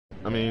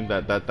I mean,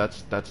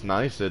 that's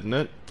nice, isn't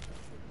it?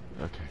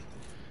 Okay.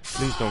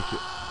 Please don't kill.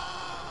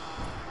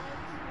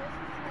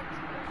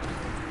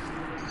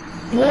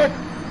 What?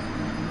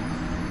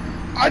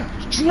 I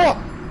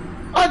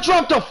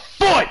dropped a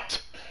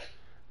foot!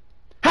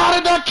 How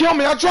did that kill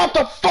me? I dropped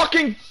a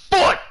fucking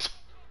foot!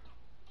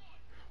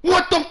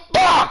 What the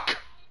fuck?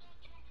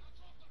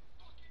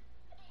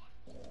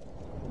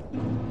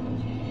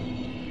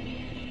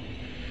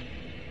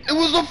 It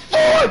was a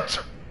foot!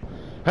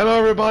 Hello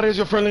everybody, it's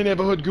your friendly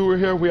neighborhood guru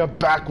here. We are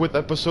back with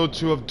episode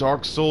 2 of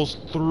Dark Souls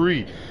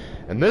 3.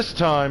 And this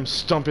time,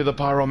 Stumpy the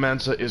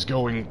Pyromancer is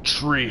going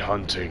tree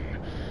hunting.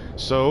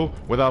 So,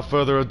 without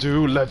further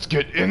ado, let's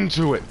get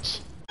into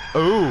it.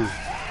 Ooh,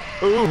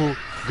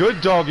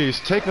 good doggies,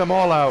 take them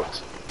all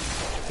out.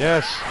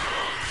 Yes,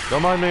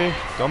 don't mind me,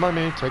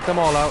 take them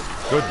all out.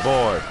 Good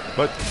boy.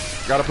 But,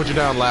 gotta put you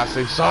down,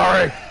 lassie,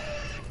 sorry.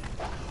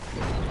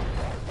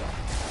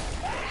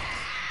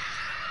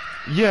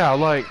 Yeah,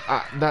 like,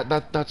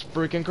 that's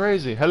freaking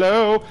crazy.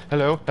 Hello.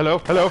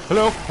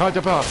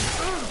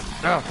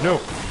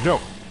 No,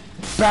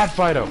 bad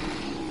Fido.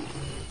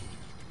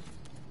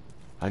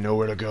 I know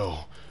where to go,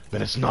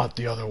 but it's not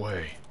the other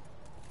way.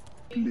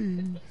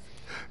 Please,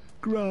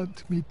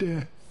 grant me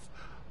death.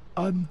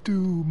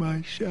 Undo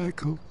my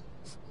shackles.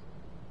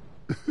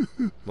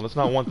 Well, that's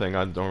not one thing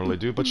I don't really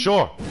do, but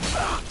sure.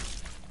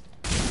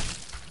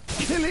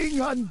 Killing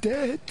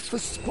undead for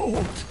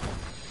sport.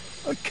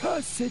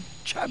 Accursed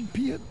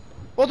champion.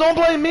 Well, don't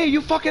blame me.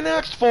 You fucking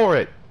asked for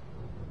it.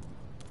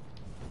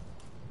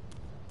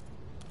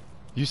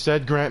 You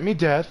said grant me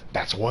death.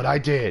 That's what I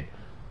did.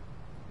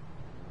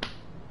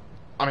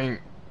 I mean,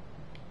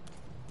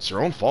 it's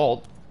your own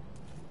fault.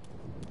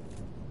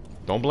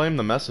 Don't blame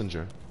the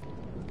messenger.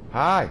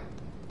 Hi.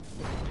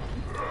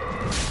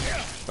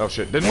 Oh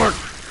shit, didn't work.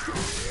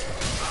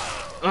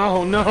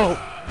 Oh no,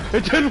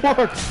 it didn't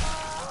work.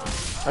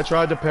 I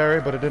tried to parry,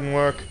 but it didn't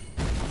work.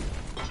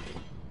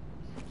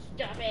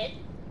 Stop it.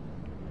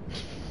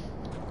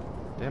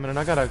 Damn it, and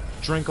I got a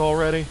drink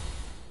already.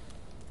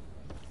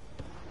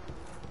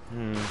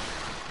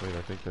 Wait,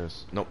 I think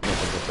there's... Nope,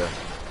 nothing up there.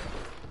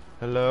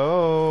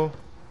 Hello?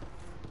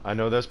 I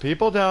know there's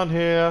people down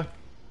here.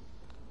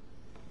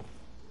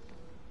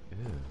 Ew,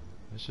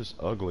 that's just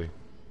ugly.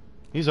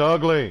 He's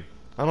ugly.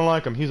 I don't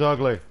like him, he's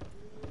ugly.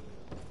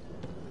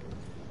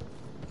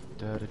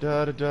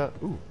 Da-da-da-da-da.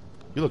 Ooh,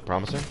 you look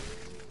promising.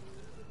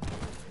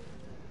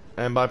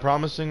 And by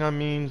promising, I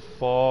mean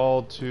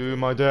fall to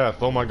my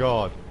death. Oh my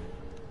god.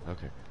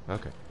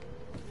 Okay.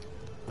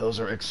 Those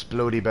are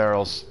explodey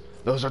barrels.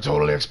 Those are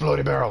totally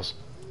explodey barrels.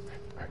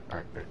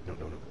 Alright, no.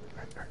 Alright,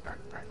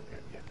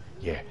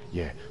 yeah.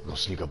 We're gonna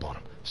sneak up on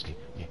him.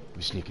 Yeah,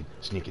 we sneaking.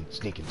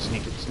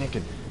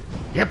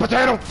 Here,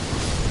 potato!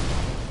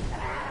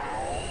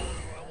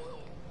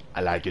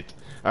 I like it.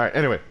 Alright,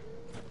 anyway.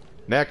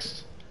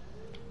 Next.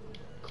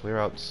 Clear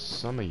out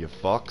some of you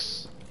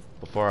fucks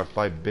before I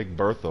fight Big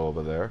Bertha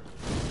over there.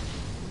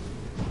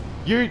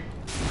 You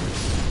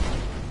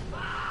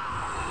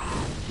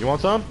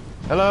want some?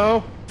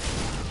 Hello?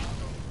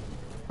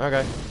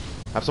 Okay.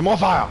 Have some more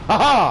fire!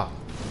 Haha!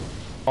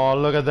 Oh,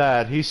 look at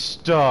that. He's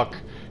stuck.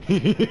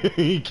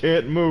 He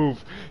can't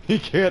move.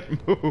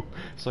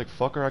 It's like,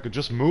 fucker, I could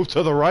just move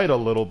to the right a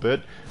little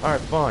bit.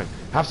 Alright, fine.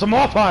 Have some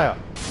more fire!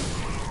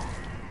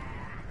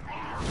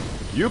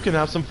 You can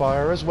have some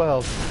fire as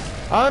well.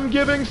 I'm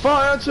giving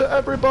fire to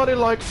everybody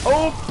like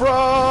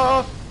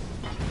Oprah!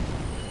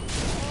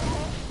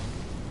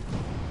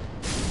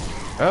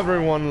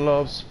 Everyone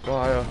loves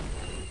fire.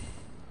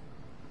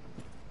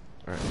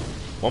 Alright,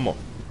 one more.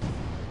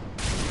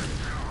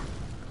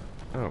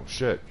 Oh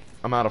shit,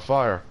 I'm out of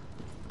fire.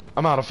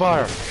 No!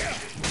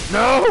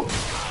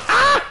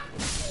 Ah!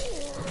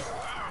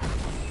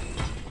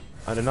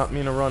 I did not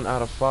mean to run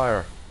out of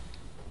fire.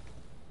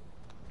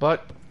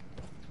 But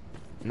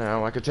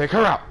now I could take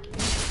her out.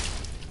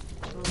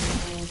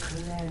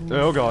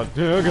 Oh god.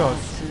 Come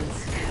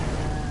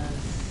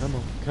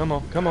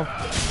on.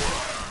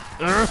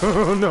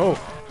 Oh no.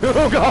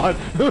 Oh god.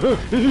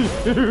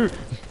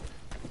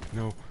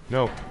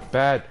 No.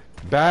 Bad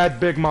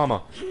Big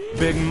Mama.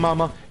 Big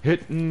Mama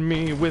hitting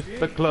me with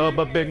the club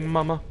of Big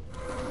Mama.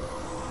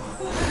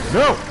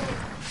 No!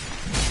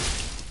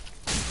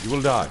 You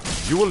will die.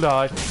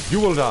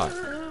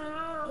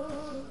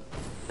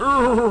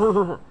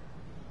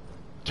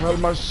 Tell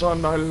my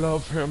son I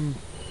love him.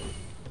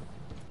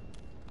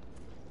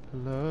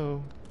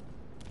 Hello?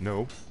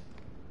 No.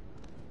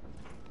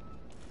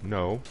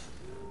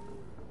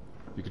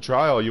 You can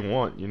try all you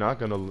want. You're not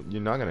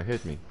gonna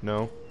hit me.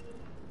 No.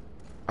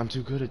 I'm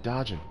too good at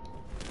dodging.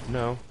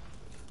 No.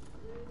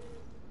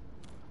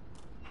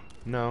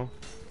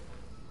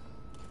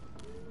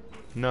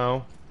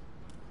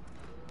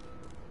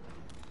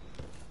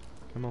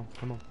 Come on.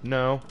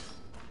 No.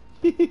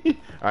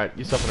 Alright,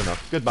 you suffered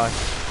enough. Goodbye.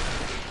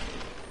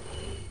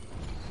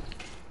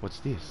 What's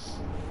this?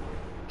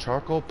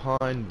 Charcoal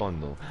pine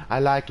bundle. I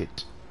like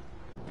it.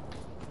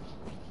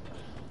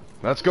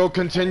 Let's go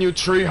continue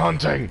tree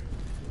hunting.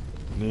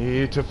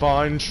 Need to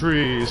find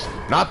trees.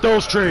 Not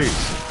those trees.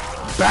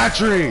 Bad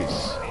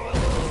trees!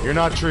 You're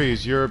not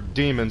trees, you're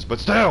demons, but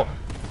still!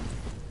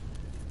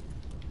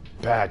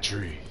 Bad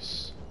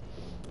trees.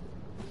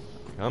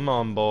 Come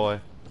on, boy.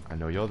 I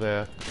know you're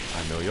there.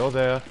 I know you're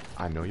there.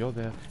 I know you're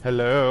there.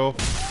 Hello.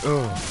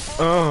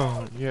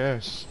 Oh,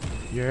 yes.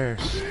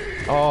 Yes.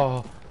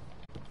 Oh.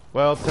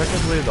 Well,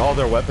 technically all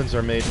their weapons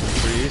are made from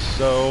trees,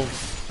 so...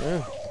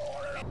 yeah.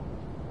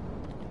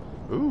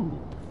 Ooh,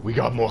 we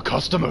got more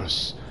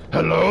customers.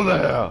 Hello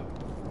there.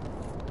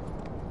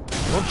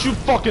 Don't you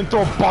fucking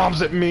throw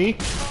bombs at me.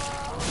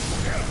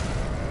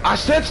 I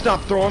said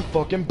stop throwing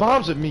fucking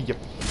bombs at me, you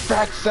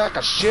fat sack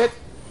of shit.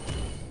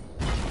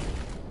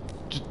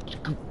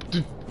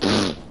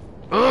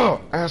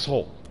 Ugh,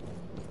 asshole.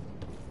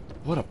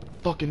 What a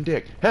fucking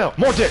dick. Hell,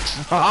 more dicks.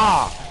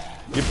 Haha.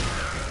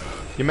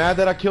 You mad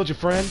that I killed your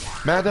friend?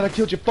 Mad that I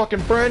killed your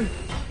fucking friend?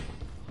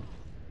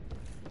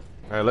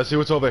 Alright, let's see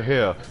what's over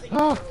here.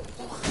 Ah.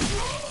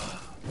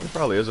 There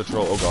probably is a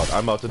troll. Oh god,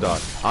 I'm about to die.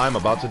 I'm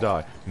about to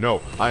die.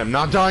 No, I am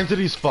not dying to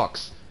these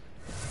fucks.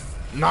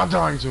 Not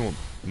dying to him.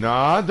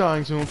 Not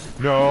dying to him.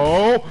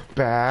 No.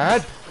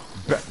 Bad.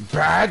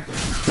 Bad.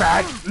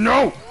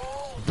 No.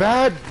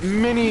 Bad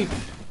mini.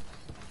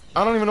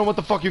 I don't even know what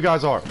the fuck you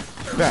guys are.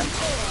 Bad.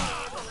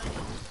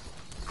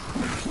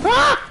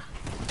 Ah!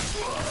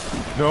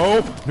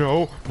 No.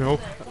 No. No.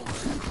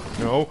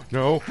 No.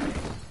 No.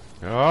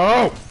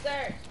 No.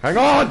 Sir. Hang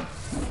on.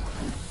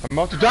 I'm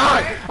about to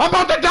die. I'm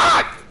about to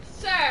die.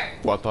 Sir.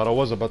 Well, I thought I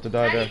was about to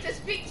die I there. need to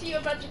speak to you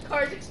about your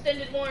car's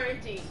extended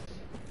warranty.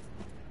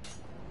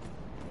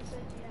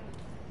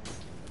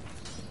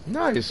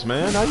 Nice,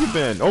 man. How you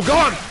been? Oh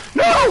god!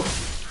 No!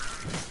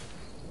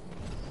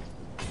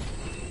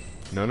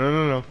 No, no,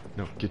 no, no.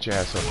 No, get your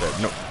ass up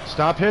there. No,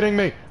 stop hitting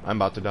me. I'm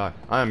about to die.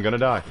 I am gonna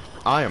die.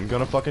 I am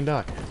gonna fucking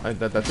die.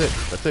 That's it.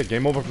 That's it.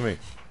 Game over for me.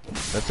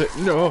 That's it.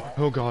 No.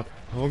 Oh god.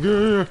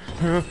 Okay.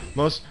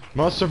 Must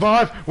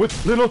survive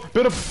with little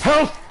bit of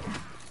health.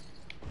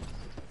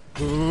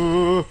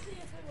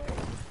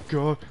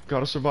 God,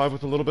 gotta survive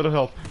with a little bit of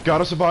health.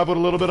 Gotta survive with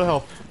a little bit of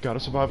health. Gotta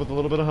survive with a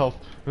little bit of health.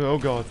 Oh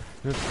god.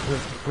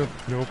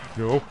 No,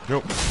 no,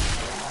 no.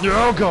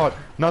 Oh god.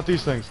 Not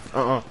these things.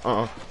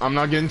 I'm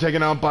not getting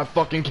taken out by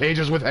fucking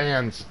cages with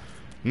hands.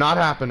 Not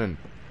happening.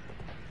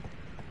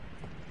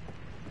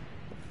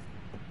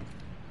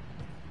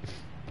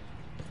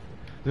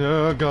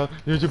 Oh god.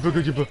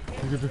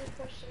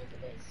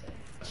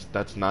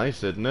 That's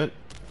nice, isn't it?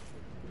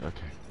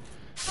 Okay.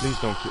 Please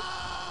don't kill.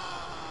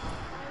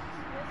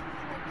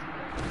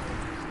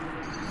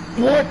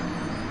 What?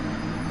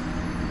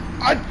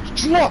 I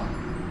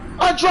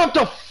dropped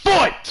a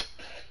foot!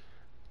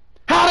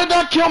 How did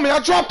that kill me? I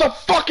dropped a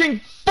fucking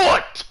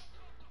foot!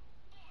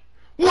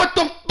 What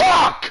the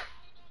fuck?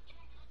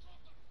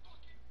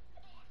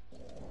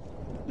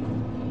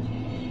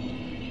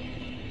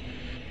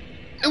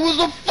 It was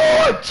a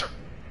foot!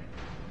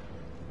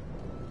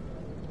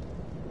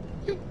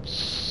 You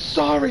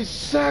sorry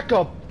sack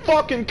of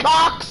fucking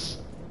cocks!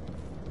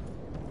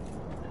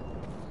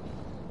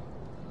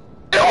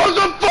 It was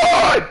a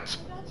foot!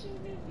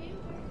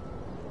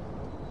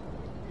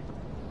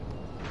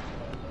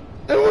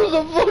 It was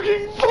a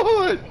fucking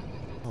foot!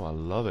 Oh, I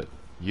love it.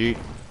 Yeet.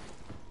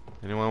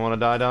 Anyone want to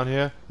die down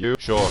here? You?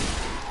 Sure.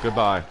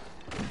 Goodbye.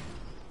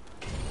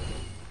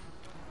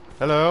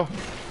 Hello?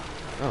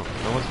 Oh,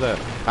 no one's there.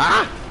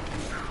 Ah!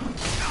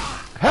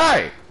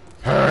 Hey!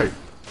 Hey!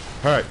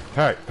 Hey!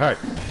 Hey! Hey!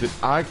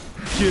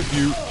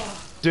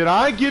 Did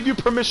I give you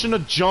permission to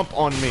jump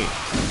on me?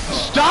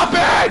 Stop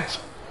it!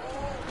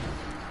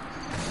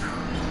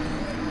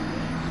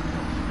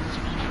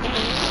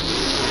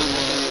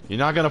 You're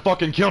not gonna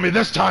fucking kill me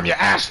this time, you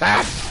ass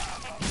hat!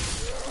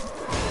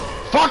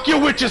 Fuck your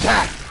witch's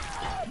hat!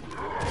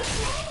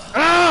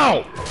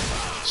 Ow!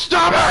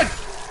 Stop it!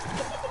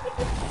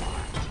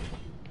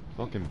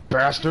 Fucking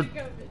bastard.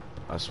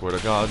 I swear to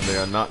God, they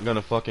are not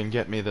gonna fucking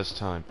get me this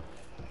time.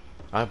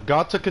 I've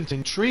got to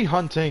continue tree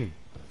hunting.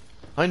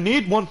 I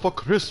need one for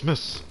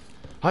Christmas.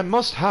 I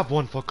must have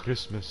one for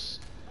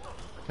Christmas.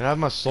 Can I have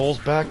my souls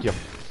back, you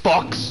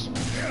fucks?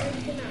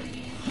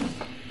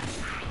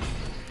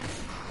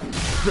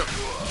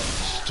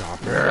 Stop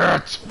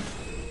it!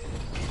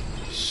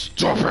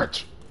 Stop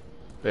it!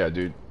 Yeah,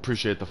 dude,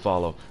 appreciate the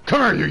follow.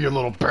 Come here, you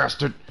little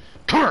bastard!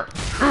 Come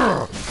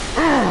here!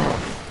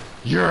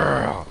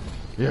 Yeah!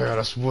 Yeah,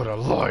 that's what I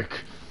like.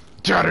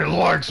 Daddy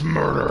likes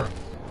murder!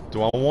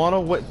 Do I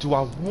wanna wait? Do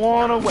I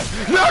wanna wait?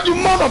 No, you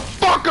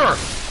motherfucker!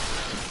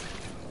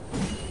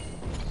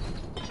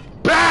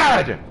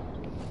 Bad!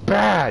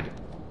 Bad!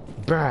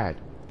 Bad!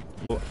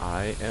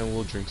 I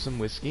will drink some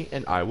whiskey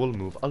and I will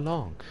move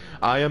along.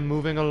 I am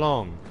moving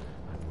along.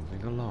 I'm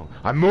moving along.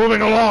 I'm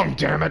moving along,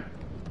 damn it!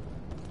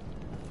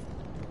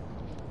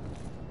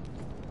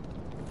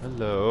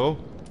 Hello?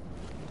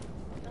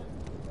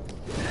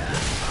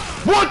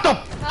 What the?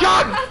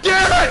 God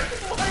damn it!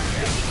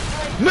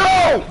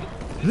 No!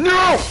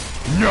 No!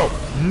 No!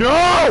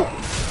 No!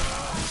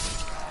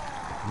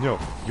 No.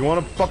 You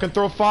wanna fucking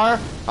throw fire?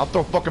 I'll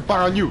throw fucking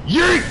fire on you.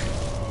 Yeet!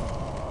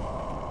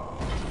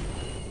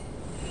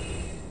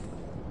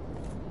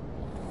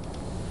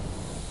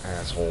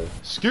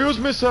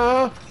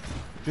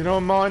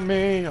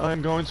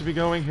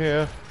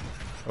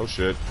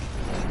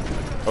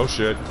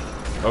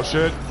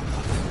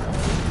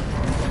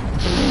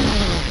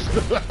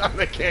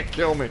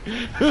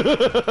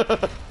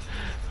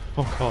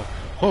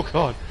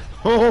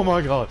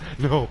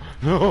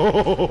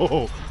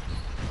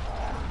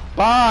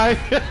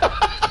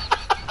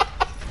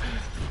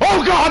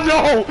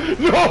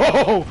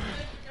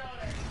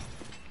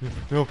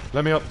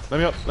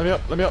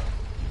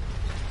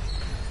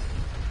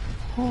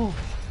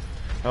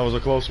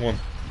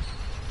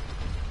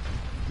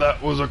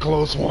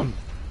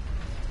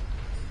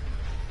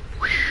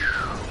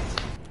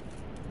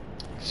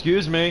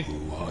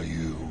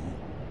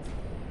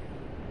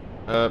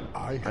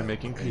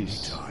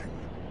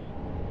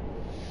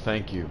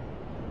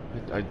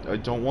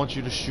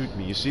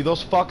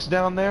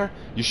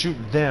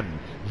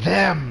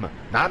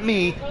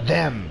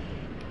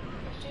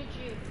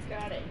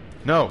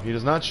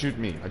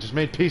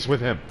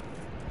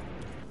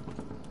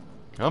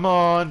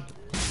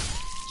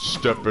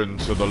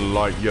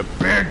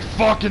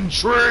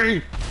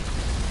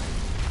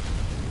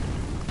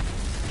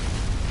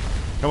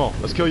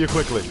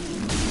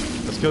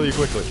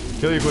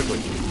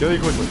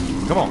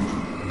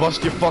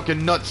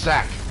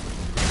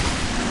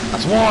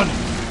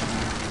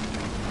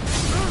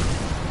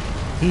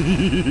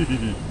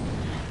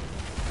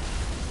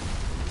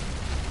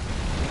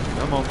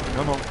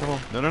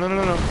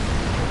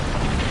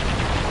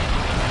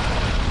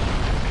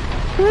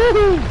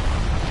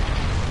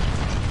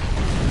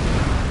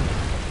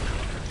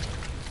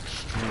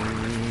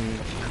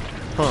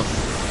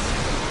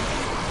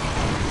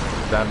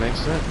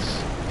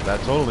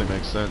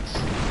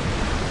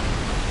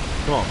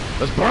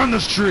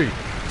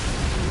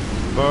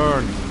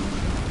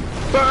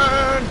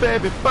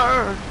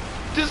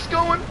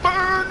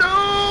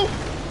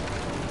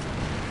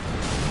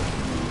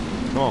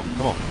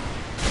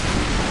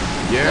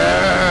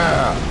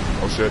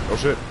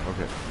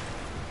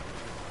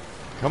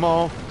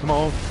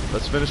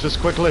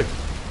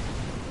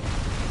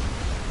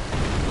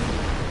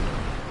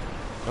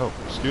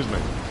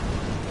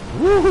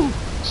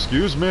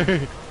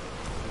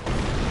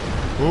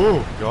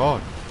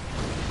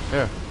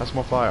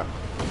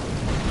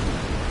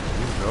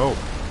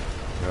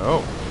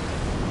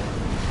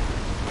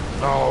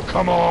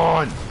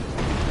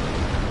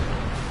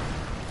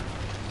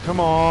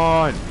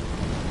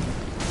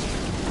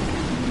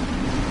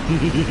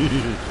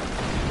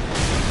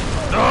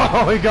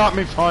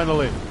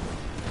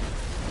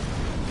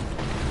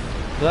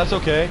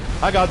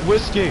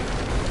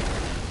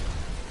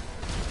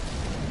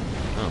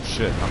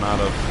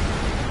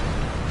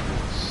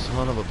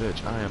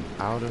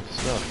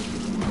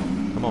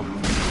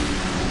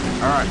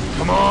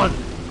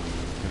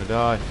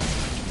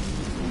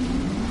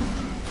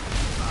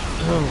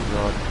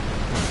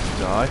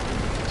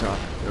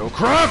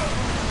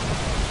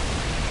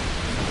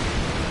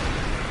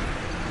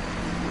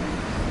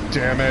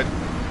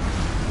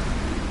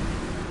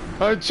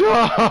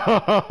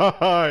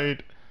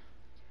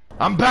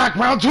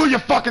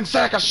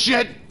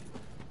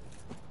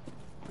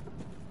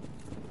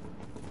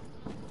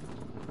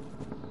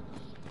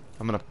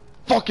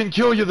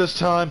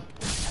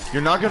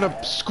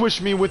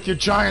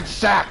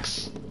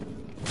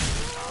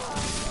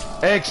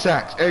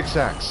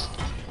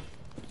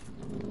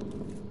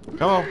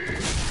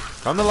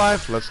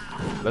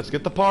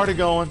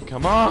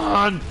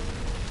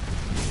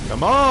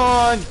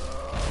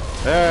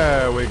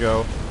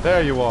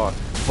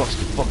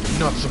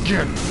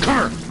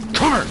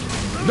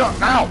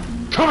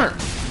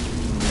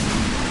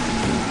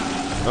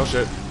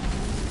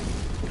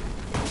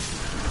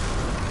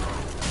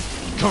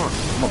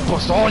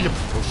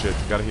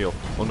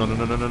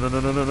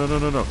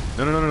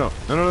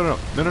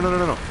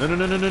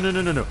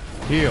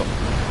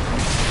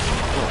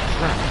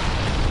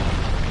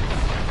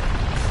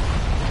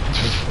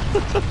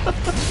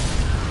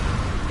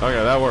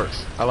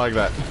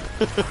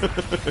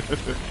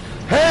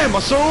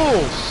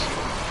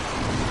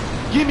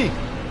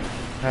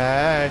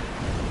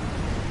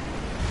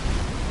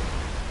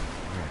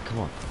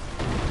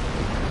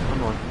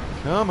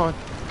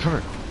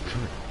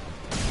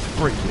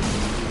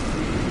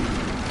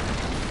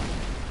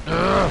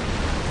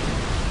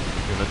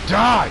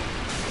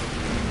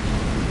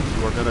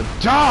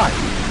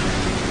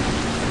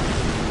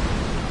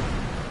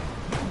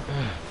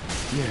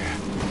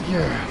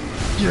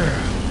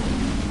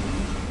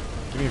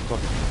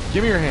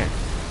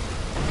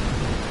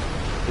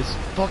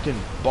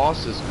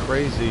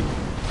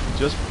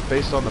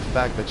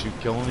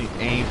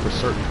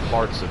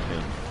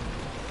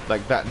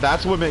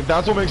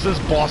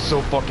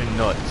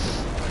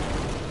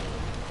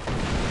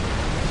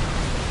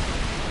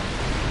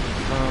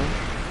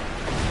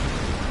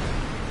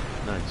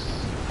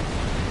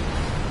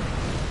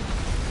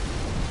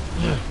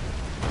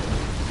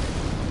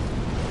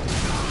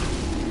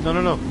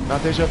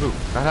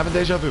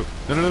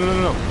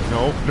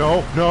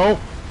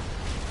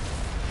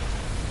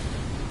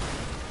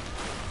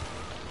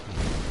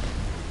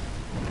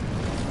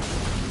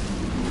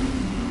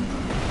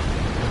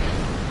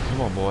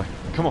 boy.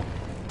 Come on.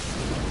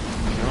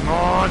 Come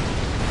on!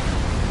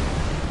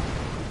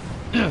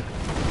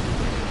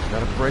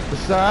 Gotta break the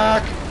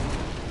sack!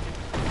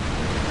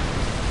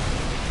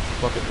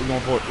 Fuck it, we're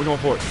going for it, we're going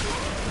for it.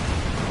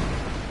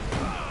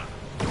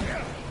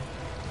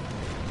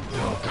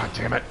 Oh, god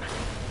damn it.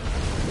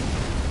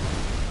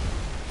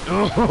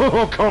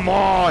 Oh, come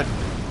on!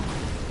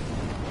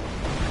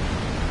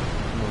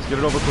 Let's get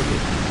it over quickly.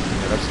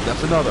 Yeah,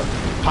 that's another.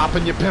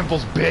 Popping your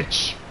pimples,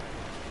 bitch!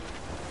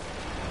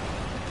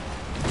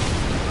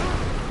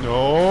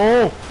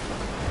 No!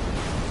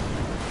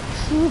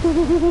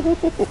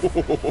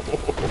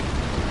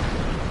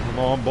 Come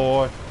on,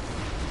 boy.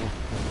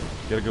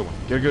 Get a good one.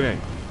 Get a good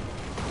aim.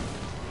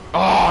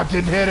 Oh,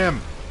 didn't hit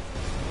him!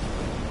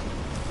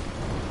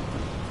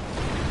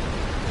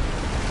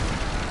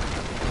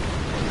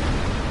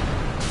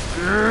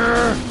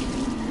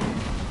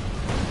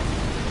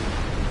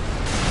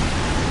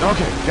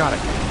 Okay, got it.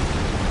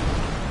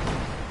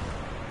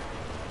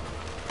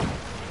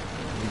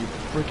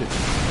 Freaking.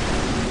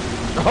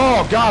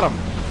 Oh, got him!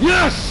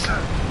 Yes!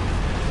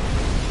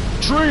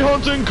 Tree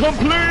hunting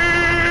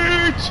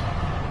complete!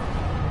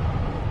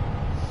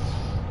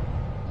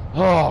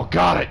 Oh,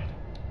 got it!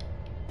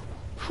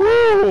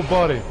 Whew,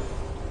 buddy.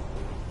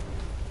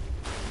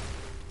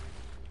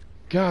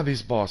 God,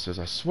 these bosses,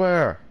 I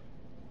swear.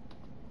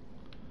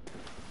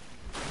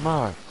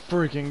 My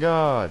freaking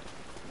god.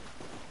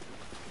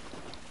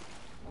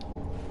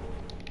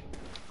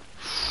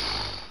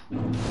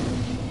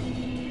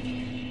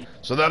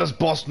 So that is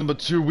boss number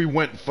 2. We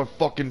went for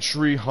fucking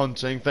tree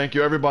hunting. Thank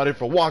you everybody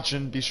for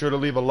watching. Be sure to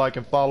leave a like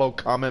and follow.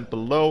 Comment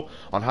below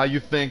on how you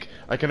think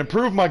I can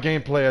improve my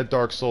gameplay at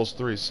Dark Souls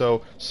 3.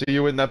 So, see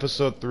you in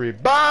episode 3.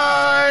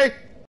 Bye!